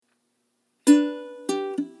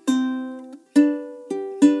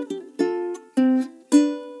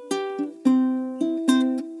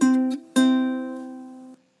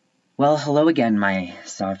Well, hello again, my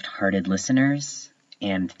soft-hearted listeners,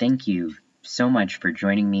 and thank you so much for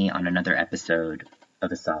joining me on another episode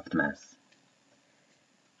of A Soft Mess.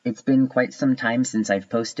 It's been quite some time since I've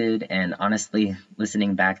posted, and honestly,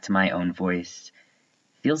 listening back to my own voice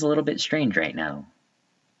feels a little bit strange right now.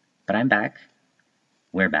 But I'm back.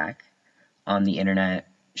 We're back on the internet,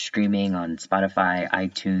 streaming on Spotify,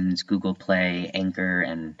 iTunes, Google Play, Anchor,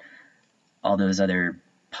 and all those other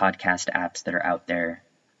podcast apps that are out there.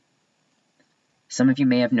 Some of you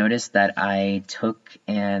may have noticed that I took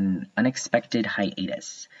an unexpected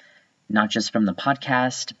hiatus, not just from the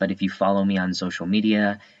podcast, but if you follow me on social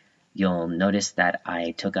media, you'll notice that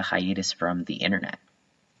I took a hiatus from the internet.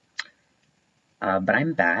 But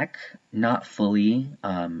I'm back, not fully.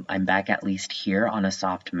 I'm back at least here on A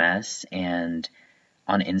Soft Mess and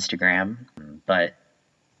on Instagram, but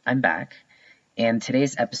I'm back. And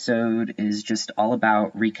today's episode is just all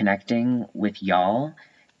about reconnecting with y'all,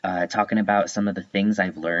 talking about some of the things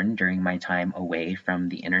I've learned during my time away from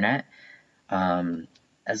the internet,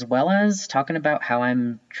 as well as talking about how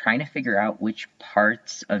I'm trying to figure out which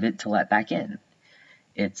parts of it to let back in.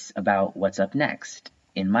 It's about what's up next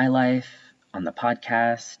in my life, on the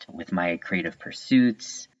podcast, with my creative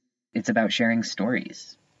pursuits. It's about sharing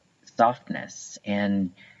stories, softness,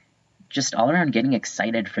 and just all around getting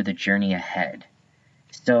excited for the journey ahead.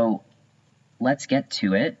 So let's get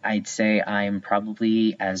to it. I'd say I'm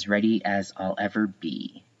probably as ready as I'll ever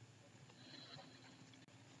be.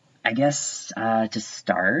 I guess to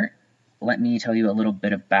start, let me tell you a little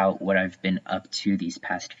bit about what I've been up to these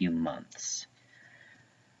past few months.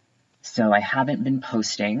 So I haven't been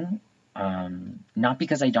posting, not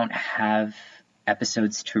because I don't have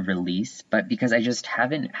episodes to release, but because I just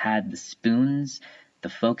haven't had the spoons, the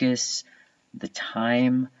focus, the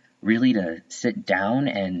time really to sit down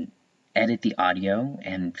and edit the audio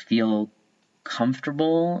and feel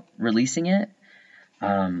comfortable releasing it.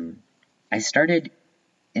 I started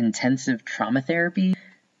intensive trauma therapy,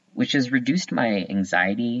 which has reduced my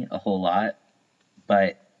anxiety a whole lot,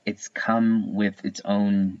 but it's come with its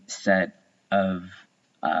own set of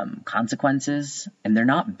consequences, and they're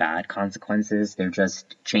not bad consequences. They're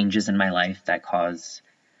just changes in my life that cause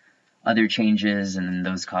other changes, and then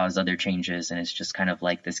those cause other changes, and it's just kind of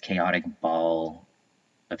like this chaotic ball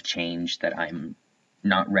of change that I'm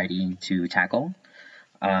not ready to tackle.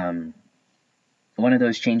 One of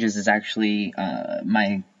those changes is actually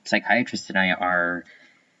my psychiatrist and I are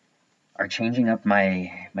changing up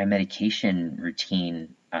my medication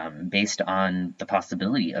routine based on the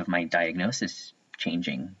possibility of my diagnosis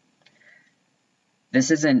changing.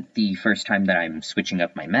 This isn't the first time that I'm switching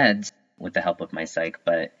up my meds with the help of my psych,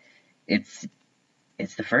 but it's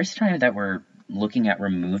the first time that we're looking at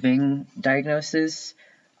removing diagnosis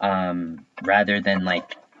rather than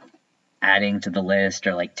like adding to the list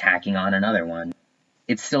or like tacking on another one.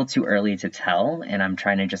 It's still too early to tell, and I'm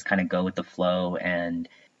trying to just kind of go with the flow and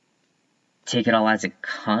take it all as it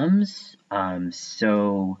comes.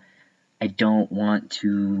 So I don't want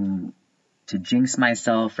to jinx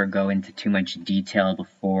myself or go into too much detail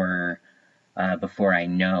before I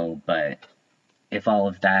know. But if all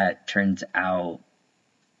of that turns out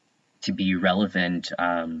to be relevant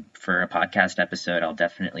for a podcast episode, I'll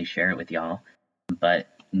definitely share it with y'all. But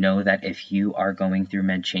know that if you are going through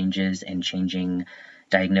med changes and changing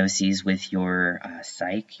diagnoses with your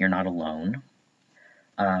psych, you're not alone.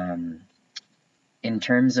 In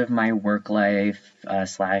terms of my work life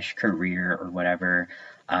 / career or whatever,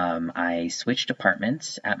 I switched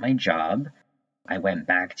departments at my job. I went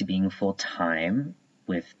back to being full-time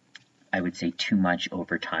with, I would say, too much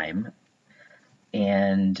overtime.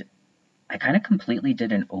 And I kind of completely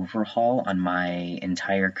did an overhaul on my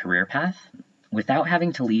entire career path without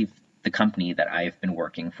having to leave the company that I've been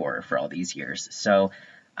working for all these years. So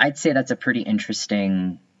I'd say that's a pretty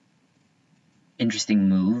interesting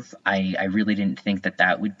move. I really didn't think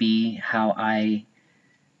that would be how I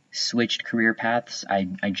switched career paths.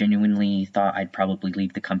 I genuinely thought I'd probably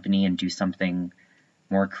leave the company and do something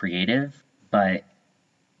more creative, but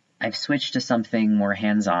I've switched to something more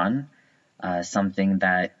hands-on, something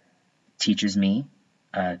that teaches me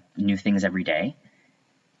new things every day,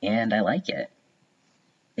 and I like it.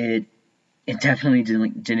 It definitely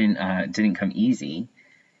didn't come easy,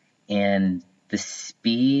 and the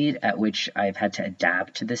speed at which I've had to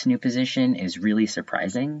adapt to this new position is really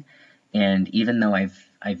surprising. And even though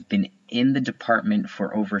I've been in the department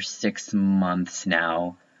for over 6 months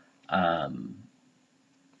now, I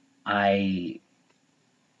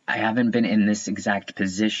haven't been in this exact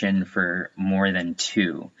position for more than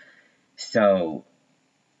 2. So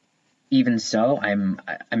even so,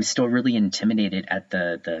 I'm still really intimidated at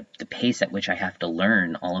the pace at which I have to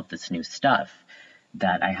learn all of this new stuff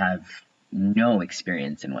that I have no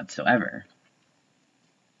experience in whatsoever.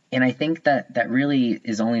 And I think that that really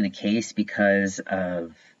is only the case because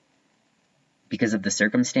of the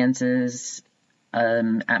circumstances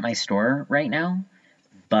at my store right now.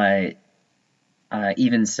 But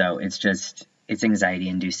even so, it's anxiety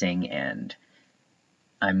inducing, and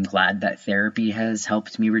I'm glad that therapy has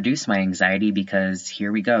helped me reduce my anxiety, because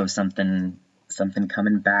here we go, something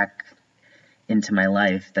coming back into my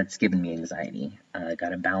life that's given me anxiety. Got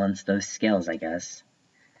to balance those scales, I guess.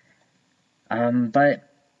 But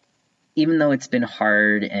even though it's been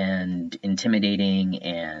hard and intimidating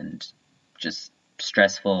and just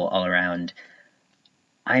stressful all around,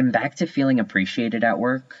 I'm back to feeling appreciated at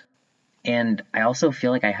work. And I also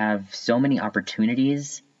feel like I have so many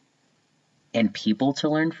opportunities and people to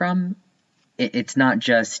learn from. It's not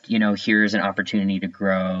just, here's an opportunity to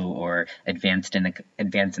grow or advance in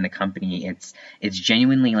the company. It's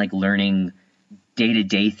genuinely like learning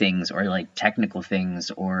day-to-day things, or like technical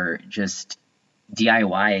things, or just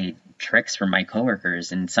DIY tricks from my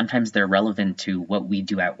coworkers. And sometimes they're relevant to what we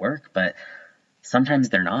do at work, but sometimes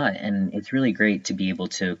they're not. And it's really great to be able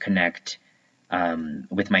to connect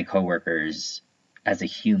with my coworkers as a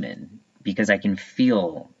human, because I can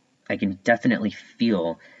definitely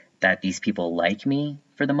feel that these people like me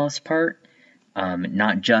for the most part,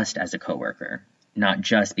 not just as a coworker, not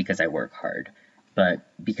just because I work hard, but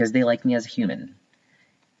because they like me as a human.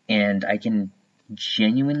 And I can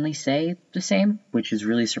genuinely say the same, which is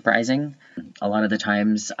really surprising. A lot of the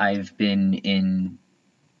times I've been in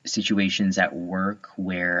situations at work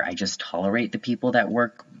where I just tolerate the people that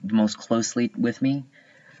work most closely with me.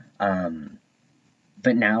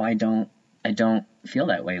 But now I don't feel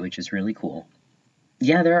that way, which is really cool.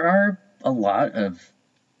 Yeah, there are a lot of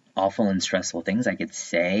awful and stressful things I could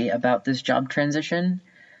say about this job transition.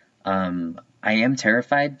 I am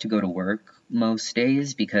terrified to go to work most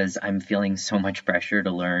days because I'm feeling so much pressure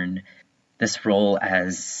to learn this role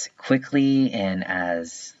as quickly and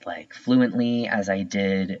as like fluently as I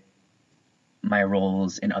did my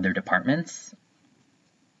roles in other departments.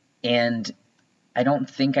 And I don't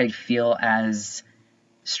think I'd feel as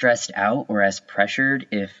stressed out or as pressured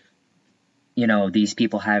if, these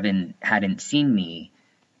people hadn't seen me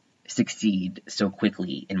succeed so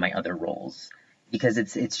quickly in my other roles, because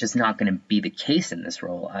it's just not going to be the case in this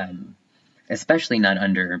role, especially not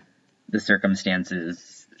under the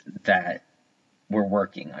circumstances that we're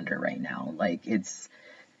working under right now. Like it's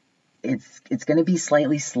going to be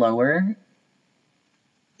slightly slower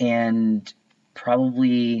and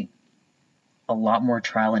probably a lot more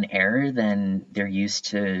trial and error than they're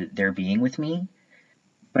used to there being with me,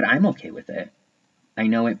 but I'm okay with it. I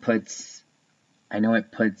know it puts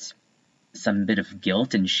some bit of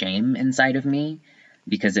guilt and shame inside of me,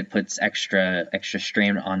 because it puts extra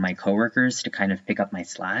strain on my coworkers to kind of pick up my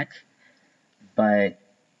slack. But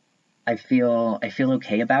I feel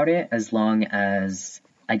okay about it as long as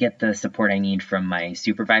I get the support I need from my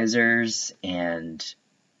supervisors, and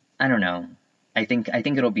I don't know. I think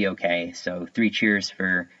it'll be okay. So 3 cheers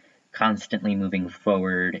for constantly moving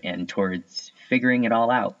forward and towards figuring it all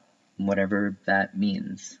out, whatever that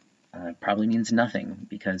means. Probably means nothing,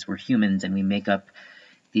 because we're humans and we make up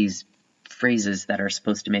these phrases that are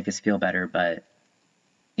supposed to make us feel better, but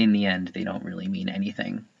in the end, they don't really mean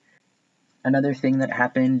anything. Another thing that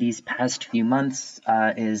happened these past few months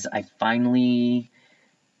is I finally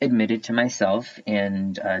admitted to myself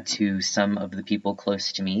and to some of the people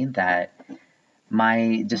close to me that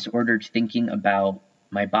my disordered thinking about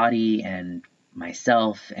my body and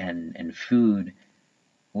myself and food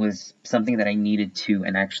was something that I needed to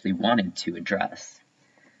and actually wanted to address.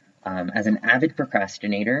 As an avid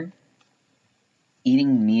procrastinator,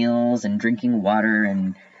 eating meals and drinking water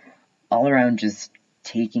and all around just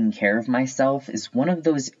taking care of myself is one of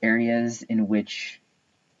those areas in which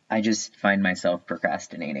I just find myself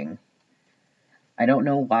procrastinating. I don't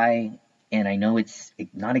know why, and I know it's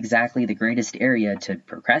not exactly the greatest area to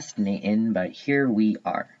procrastinate in, but here we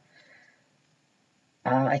are.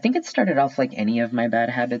 I think it started off like any of my bad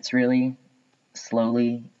habits, really,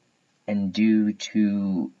 slowly and due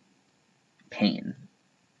to pain.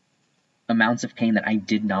 Amounts of pain that I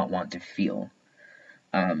did not want to feel.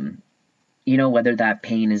 Whether that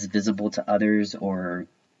pain is visible to others or,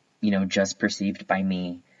 just perceived by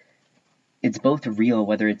me. It's both real,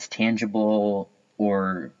 whether it's tangible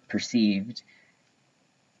or perceived.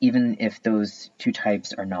 Even if those two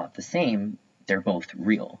types are not the same, they're both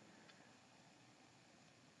real.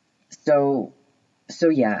 So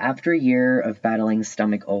yeah, after a year of battling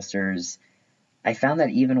stomach ulcers, I found that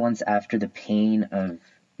even once after the pain of,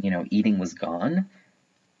 eating was gone,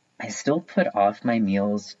 I still put off my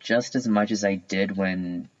meals just as much as I did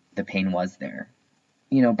when the pain was there.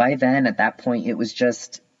 By then, at that point, it was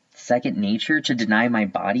just second nature to deny my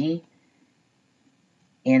body.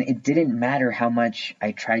 And it didn't matter how much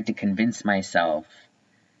I tried to convince myself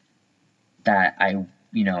that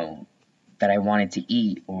that I wanted to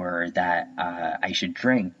eat or that I should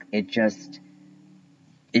drink. It just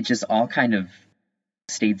all kind of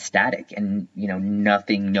stayed static, and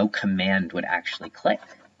nothing, no command would actually click.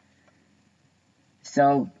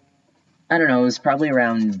 So I don't know, it was probably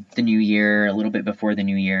around the new year, a little bit before the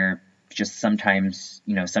new year, just sometimes,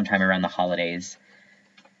 sometime around the holidays,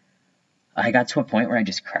 I got to a point where I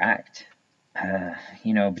just cracked.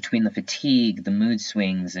 Between the fatigue, the mood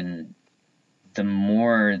swings, and the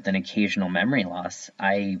more than occasional memory loss,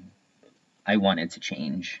 I wanted to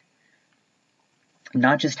change.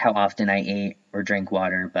 Not just how often I ate or drank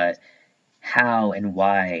water, but how and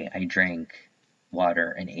why I drank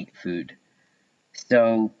water and ate food.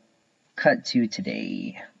 So, cut to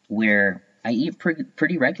today, where I eat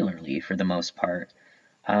pretty regularly for the most part.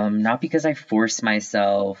 Not because I force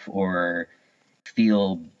myself or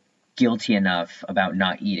feel guilty enough about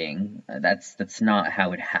not eating. That's not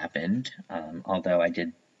how it happened. Although I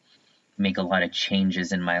did make a lot of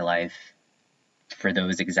changes in my life for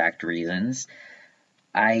those exact reasons.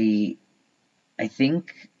 I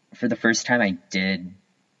think for the first time I did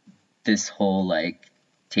this whole like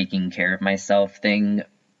taking care of myself thing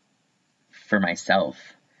for myself,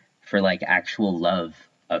 for like actual love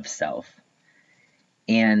of self.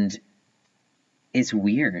 And it's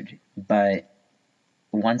weird, but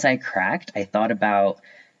once I cracked, I thought about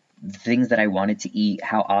the things that I wanted to eat,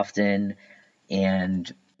 how often,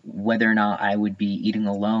 and whether or not I would be eating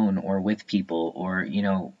alone or with people, or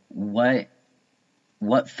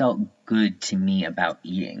what felt good to me about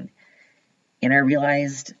eating. And I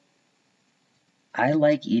realized I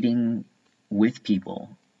like eating with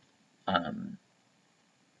people. Um,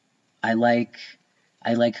 I like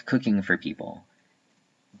I like cooking for people.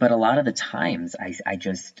 But a lot of the times I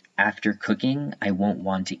just after cooking I won't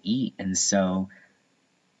want to eat, and so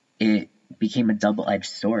it became a double-edged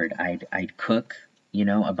sword. I'd cook,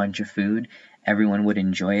 a bunch of food. Everyone would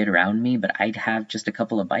enjoy it around me, but I'd have just a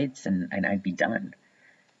couple of bites and I'd be done.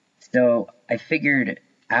 So I figured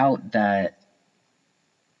out that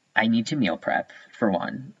I need to meal prep for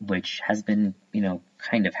one, which has been,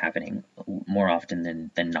 kind of happening more often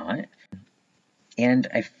than not. And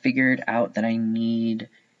I figured out that I need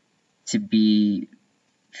to be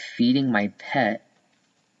feeding my pet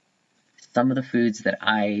some of the foods that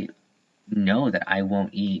I know that I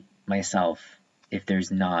won't eat myself if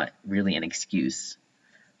there's not really an excuse.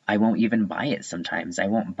 I won't even buy it sometimes. I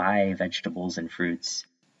won't buy vegetables and fruits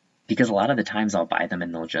because a lot of the times I'll buy them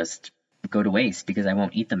and they'll just go to waste because I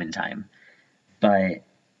won't eat them in time. But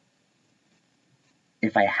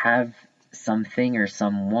if I have something or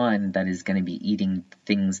someone that is going to be eating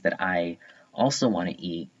things that I also want to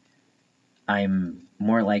eat, I'm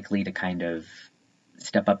more likely to kind of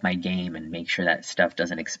step up my game and make sure that stuff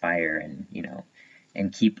doesn't expire and,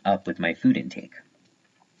 and keep up with my food intake.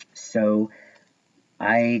 So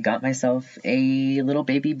I got myself a little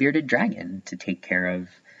baby bearded dragon to take care of.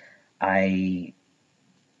 I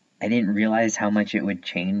I didn't realize how much it would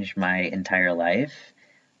change my entire life,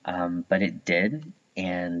 but it did,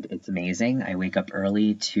 and it's amazing. I wake up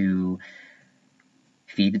early to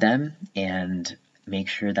feed them and make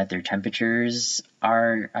sure that their temperatures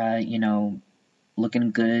are,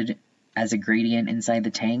 looking good as a gradient inside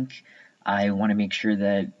the tank. I want to make sure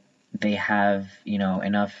that they have,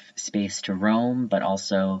 enough space to roam, but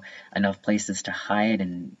also enough places to hide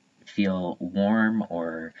and feel warm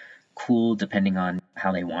or cool depending on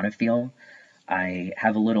how they want to feel. I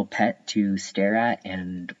have a little pet to stare at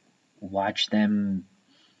and watch them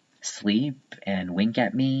sleep and wink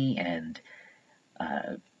at me and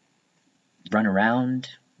uh, run around.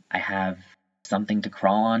 I have something to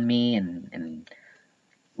crawl on me and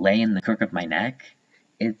lay in the crook of my neck.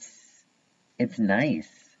 It's it's nice.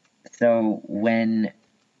 So when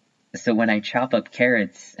so when I chop up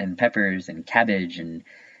carrots and peppers and cabbage and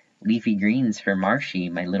leafy greens for Marshy,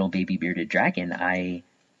 my little baby bearded dragon, I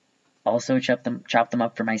also chop them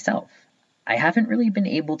up for myself. I haven't really been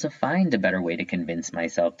able to find a better way to convince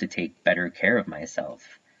myself to take better care of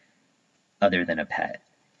myself other than a pet.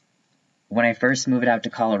 When I first moved out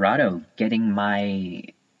to Colorado, getting my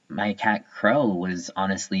cat Crow was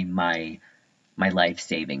honestly my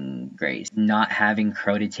life-saving grace. Not having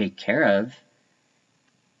Crow to take care of,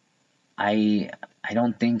 I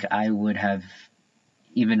don't think I would have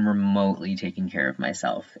even remotely taken care of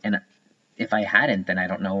myself. And if I hadn't, then I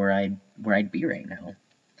don't know where I'd be right now.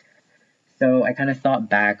 So I kind of thought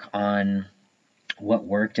back on what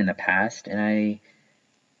worked in the past, and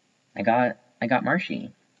I got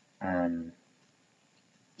Marshy. Um,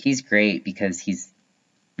 he's great because he's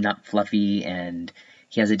not fluffy and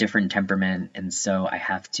he has a different temperament, and so I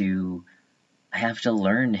have to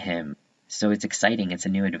learn him. So it's exciting. It's a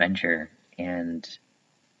new adventure, and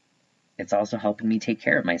it's also helping me take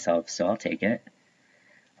care of myself. So I'll take it.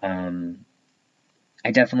 Um, I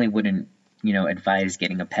definitely wouldn't, advise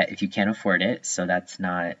getting a pet if you can't afford it. So that's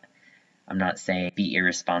not. I'm not saying be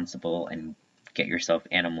irresponsible and get yourself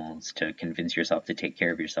animals to convince yourself to take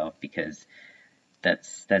care of yourself, because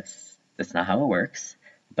that's not how it works.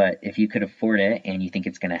 But if you could afford it and you think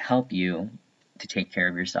it's going to help you to take care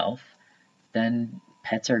of yourself, then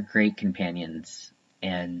pets are great companions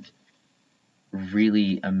and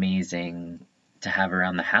really amazing to have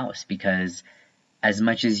around the house, because as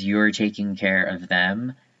much as you're taking care of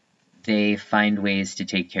them, they find ways to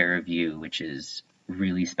take care of you, which is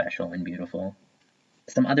really special and beautiful.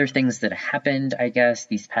 Some other things that happened, I guess,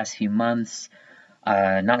 these past few months,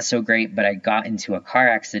 not so great, but I got into a car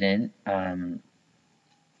accident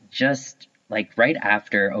just like right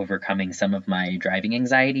after overcoming some of my driving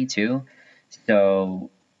anxiety too. So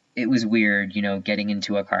it was weird, getting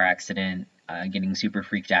into a car accident, getting super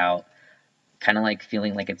freaked out, kind of like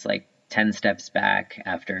feeling like it's like 10 steps back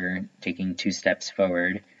after taking 2 steps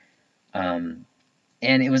forward. Um,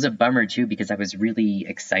 and it was a bummer too, because I was really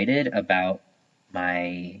excited about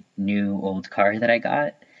my new old car that I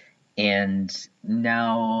got. And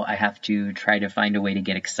now I have to try to find a way to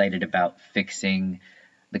get excited about fixing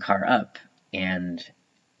the car up. And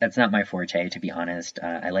that's not my forte, to be honest.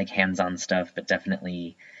 I like hands-on stuff, but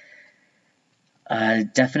definitely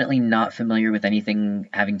not familiar with anything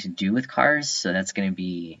having to do with cars. So that's going to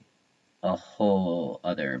be a whole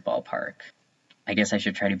other ballpark. I guess I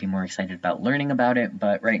should try to be more excited about learning about it,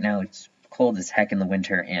 but right now it's cold as heck in the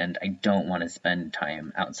winter, and I don't want to spend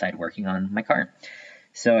time outside working on my car.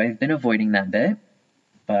 So I've been avoiding that bit,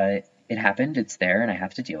 but it happened, it's there, and I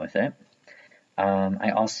have to deal with it.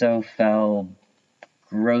 I also fell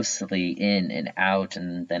grossly in and out,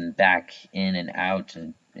 and then back in and out,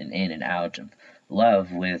 and in and out of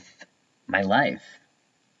love with my life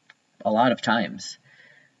a lot of times.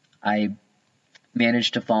 I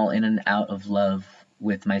managed to fall in and out of love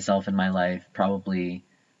with myself and my life probably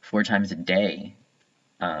 4 times a day,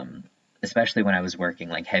 especially when I was working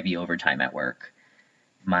like heavy overtime at work.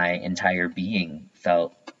 My entire being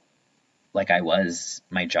felt like I was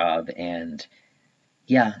my job, and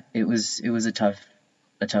yeah, it was a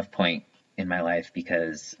tough point in my life,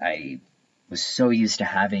 because I was so used to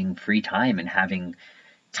having free time and having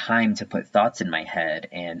time to put thoughts in my head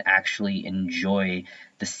and actually enjoy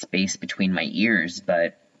the space between my ears.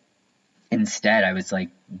 But instead, I was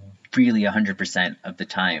like really 100% of the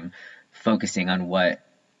time focusing on what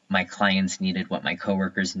my clients needed, what my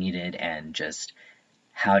coworkers needed, and just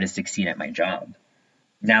how to succeed at my job.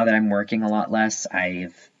 Now that I'm working a lot less,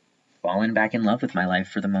 I've fallen back in love with my life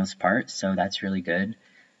for the most part, so that's really good.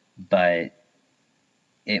 But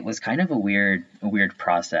it was kind of a weird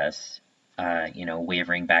process,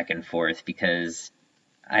 wavering back and forth, because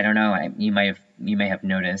I don't know. You may have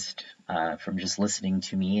noticed from just listening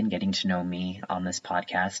to me and getting to know me on this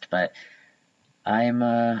podcast, but I'm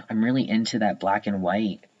really into that black and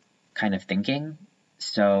white kind of thinking.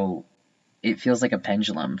 So it feels like a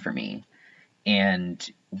pendulum for me,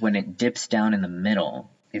 and when it dips down in the middle,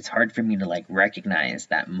 it's hard for me to like recognize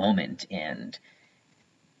that moment, and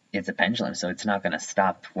it's a pendulum, so it's not going to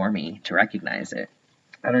stop for me to recognize it.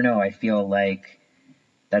 I don't know. I feel like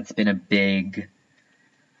that's been a big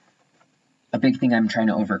thing I'm trying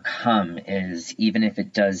to overcome, is even if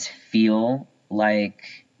it does feel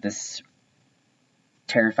like this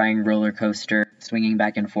terrifying roller coaster swinging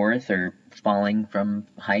back and forth or falling from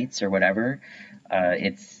heights or whatever,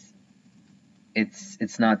 it's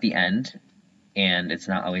not the end, and it's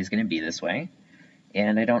not always going to be this way,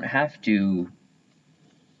 and I don't have to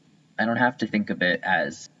think of it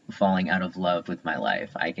as falling out of love with my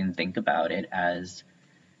life. I can think about it as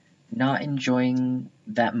not enjoying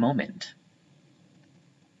that moment.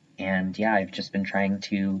 And yeah, I've just been trying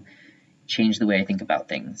to change the way I think about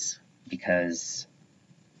things, because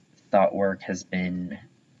thought work has been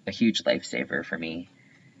a huge lifesaver for me.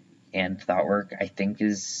 And thought work, I think,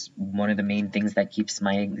 is one of the main things that keeps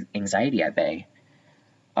my anxiety at bay.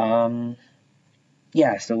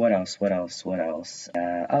 Yeah, so what else?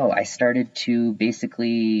 I started to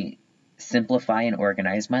basically simplify and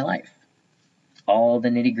organize my life. All the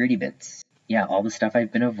nitty gritty bits. Yeah, all the stuff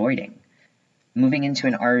I've been avoiding. Moving into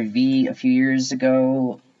an RV a few years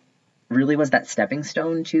ago really was that stepping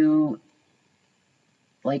stone to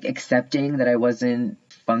like accepting that I wasn't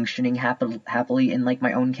functioning happily in like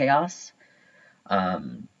my own chaos.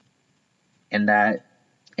 Um, and that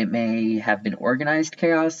it may have been organized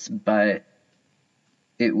chaos, but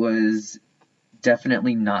it was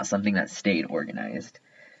definitely not something that stayed organized.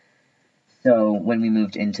 So when we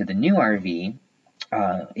moved into the new RV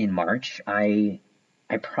in March, I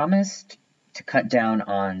promised to cut down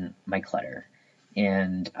on my clutter,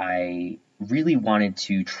 and I really wanted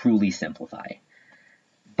to truly simplify.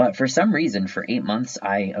 But for some reason, for 8 months,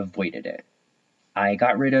 I avoided it. I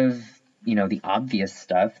got rid of, the obvious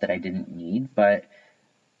stuff that I didn't need, but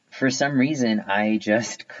for some reason, I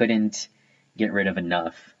just couldn't get rid of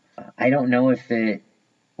enough. I don't know if it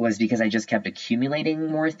was because I just kept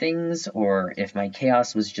accumulating more things, or if my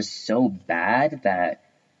chaos was just so bad that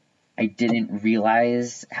I didn't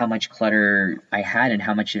realize how much clutter I had and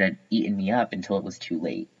how much it had eaten me up until it was too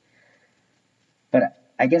late. But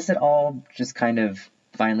I guess it all just kind of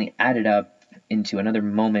finally added up into another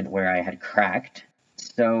moment where I had cracked.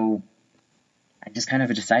 So I just kind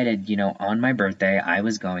of decided, on my birthday, I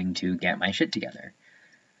was going to get my shit together.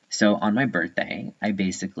 So on my birthday, I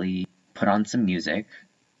basically put on some music,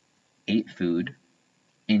 ate food,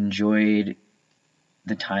 enjoyed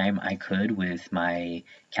the time I could with my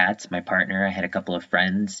cats, my partner. I had a couple of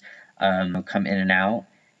friends come in and out,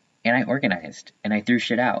 and I organized and I threw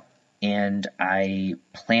shit out, and I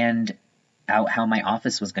planned out how my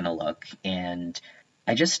office was going to look, and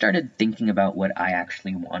I just started thinking about what I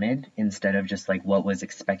actually wanted instead of just like what was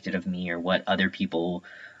expected of me or what other people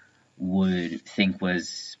would think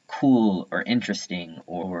was cool or interesting,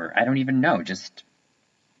 or I don't even know, just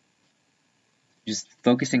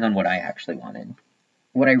focusing on what I actually wanted.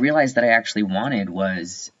 What I realized that I actually wanted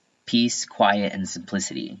was peace, quiet, and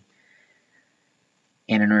simplicity.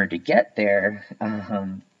 And in order to get there,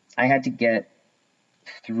 I had to get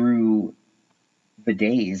through the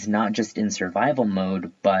days, not just in survival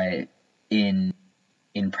mode, but in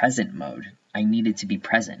present mode. I needed to be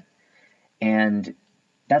present. And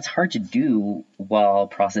that's hard to do while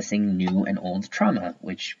processing new and old trauma,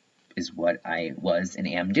 which is what I was and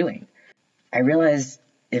am doing. I realized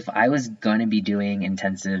if I was going to be doing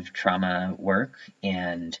intensive trauma work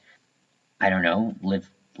and, I don't know,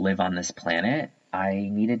 live on this planet, I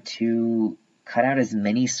needed to cut out as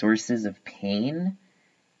many sources of pain,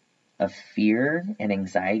 of fear, and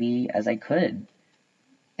anxiety as I could.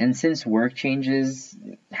 And since work changes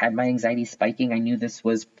had my anxiety spiking, I knew this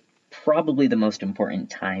was probably the most important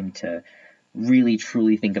time to really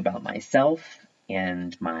truly think about myself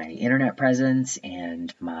and my internet presence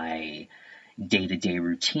and my day-to-day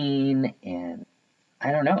routine. And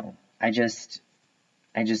I don't know, I just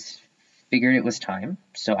figured it was time.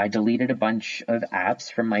 So I deleted a bunch of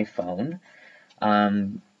apps from my phone.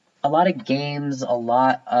 A lot of games, a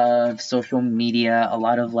lot of social media, a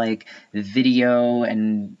lot of like video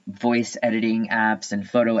and voice editing apps and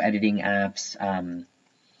photo editing apps.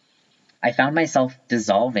 I found myself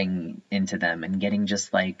dissolving into them and getting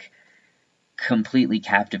just like completely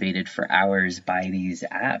captivated for hours by these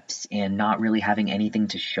apps and not really having anything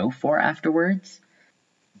to show for afterwards.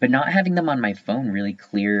 But not having them on my phone really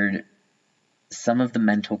cleared some of the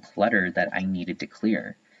mental clutter that I needed to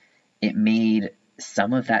clear. It made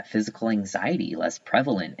some of that physical anxiety less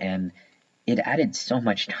prevalent, and it added so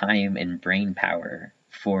much time and brain power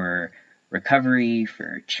for recovery,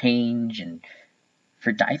 for change, and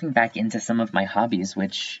for diving back into some of my hobbies,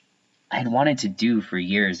 which I'd wanted to do for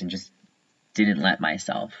years and just didn't let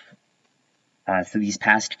myself. So these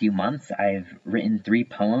past few months, I've written 3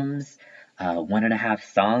 poems, 1.5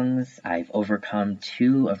 songs. I've overcome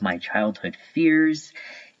 2 of my childhood fears,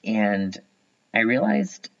 and I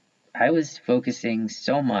realized I was focusing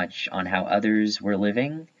so much on how others were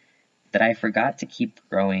living that I forgot to keep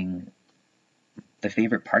growing the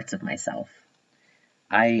favorite parts of myself.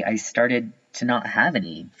 I started to not have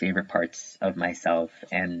any favorite parts of myself,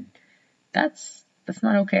 and that's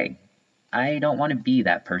not okay. I don't want to be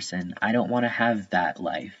that person. I don't want to have that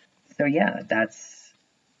life. So yeah,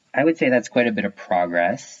 I would say that's quite a bit of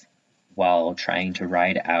progress while trying to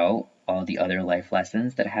ride out all the other life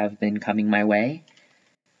lessons that have been coming my way.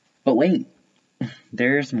 But wait,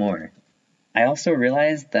 there's more. I also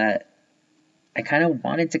realized that I kind of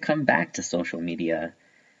wanted to come back to social media.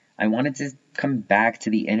 I wanted to come back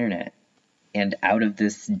to the internet and out of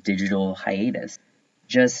this digital hiatus.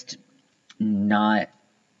 Just not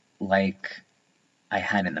like I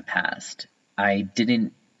had in the past. I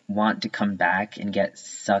didn't want to come back and get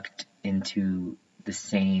sucked into the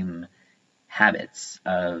same habits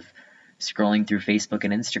of scrolling through Facebook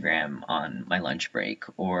and Instagram on my lunch break,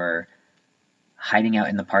 or hiding out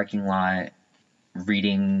in the parking lot,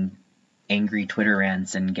 reading angry Twitter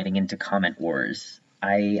rants and getting into comment wars.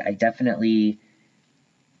 I definitely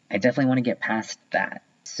want to get past that.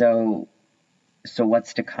 So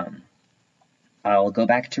what's to come? I'll go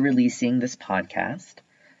back to releasing this podcast.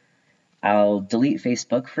 I'll delete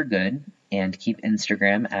Facebook for good and keep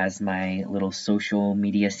Instagram as my little social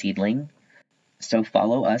media seedling. So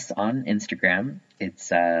follow us on Instagram.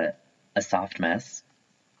 It's a soft mess.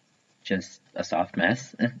 Just a soft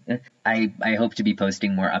mess. I hope to be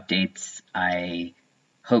posting more updates. I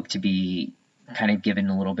hope to be kind of given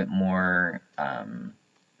a little bit more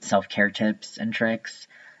self-care tips and tricks,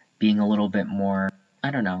 being a little bit more, I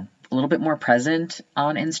don't know, a little bit more present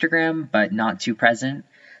on Instagram, but not too present.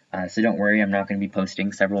 So don't worry, I'm not going to be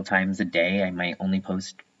posting several times a day. I might only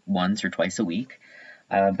post once or twice a week.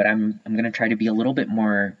 But I'm going to try to be a little bit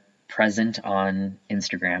more present on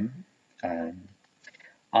Instagram.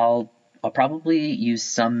 I'll probably use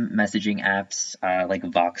some messaging apps like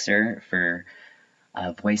Voxer for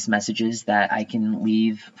voice messages that I can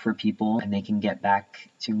leave for people and they can get back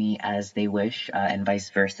to me as they wish, and vice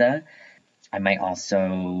versa. I might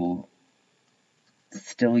also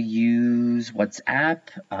still use WhatsApp.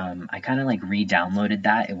 I kind of like re-downloaded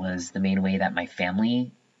that. It was the main way that my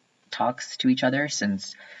family talks to each other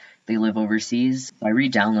since they live overseas. I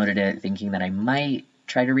re-downloaded it thinking that I might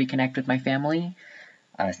try to reconnect with my family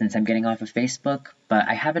since I'm getting off of Facebook, but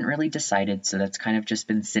I haven't really decided, so that's kind of just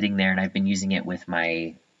been sitting there and I've been using it with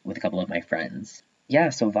a couple of my friends. Yeah,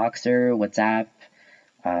 so Voxer, WhatsApp,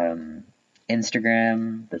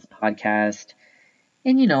 Instagram, this podcast,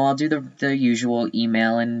 and I'll do the usual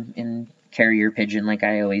email and carrier pigeon like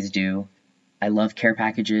I always do. I love care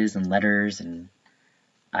packages and letters, and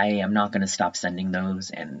I am not going to stop sending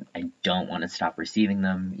those, and I don't want to stop receiving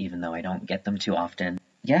them, even though I don't get them too often.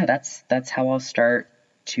 Yeah, that's how I'll start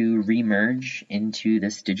to remerge into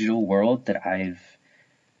this digital world that I've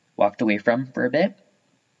walked away from for a bit.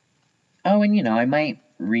 Oh, and I might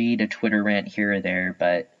read a Twitter rant here or there,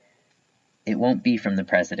 but it won't be from the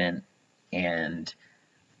president, and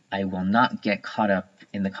I will not get caught up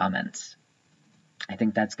in the comments. I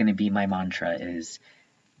think that's going to be my mantra is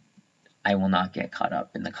I will not get caught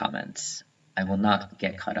up in the comments. I will not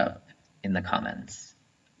get caught up in the comments.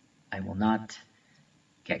 I will not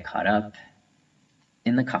get caught up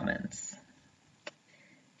in the comments.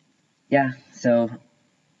 Yeah, so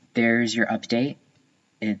there's your update.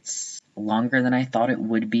 It's longer than I thought it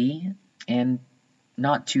would be and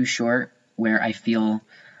not too short, where I feel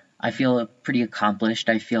pretty accomplished.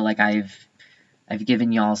 I feel like I've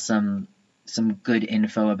given y'all some good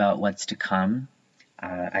info about what's to come.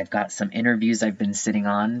 I've got some interviews I've been sitting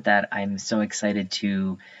on that I'm so excited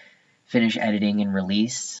to finish editing and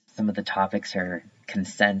release. Some of the topics are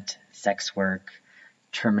consent, sex work,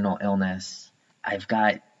 terminal illness. I've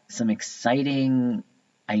got some exciting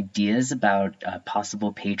ideas about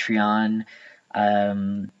possible Patreon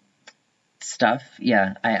stuff.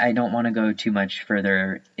 Yeah, I don't want to go too much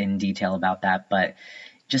further in detail about that, but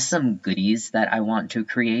just some goodies that I want to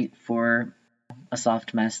create for a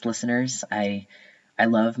Soft Mess listeners. I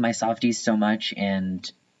love my softies so much,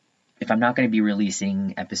 and if I'm not going to be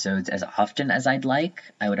releasing episodes as often as I'd like,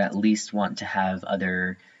 I would at least want to have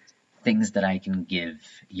other things that I can give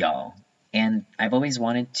y'all. And I've always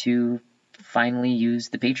wanted to finally use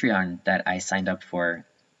the Patreon that I signed up for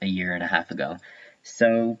a year and a half ago.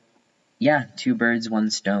 So yeah, two birds, one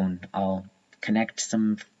stone. I'll connect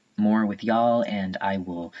some more with y'all, and I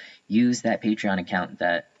will use that Patreon account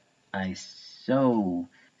that I so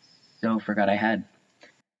forgot I had.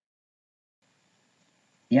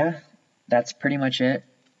 Yeah, that's pretty much it.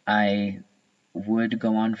 I would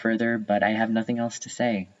go on further, but I have nothing else to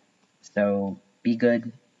say. So be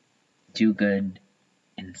good, do good,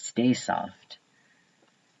 and stay soft.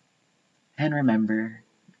 And remember,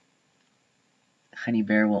 Honey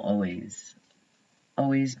Bear will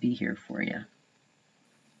always be here for you.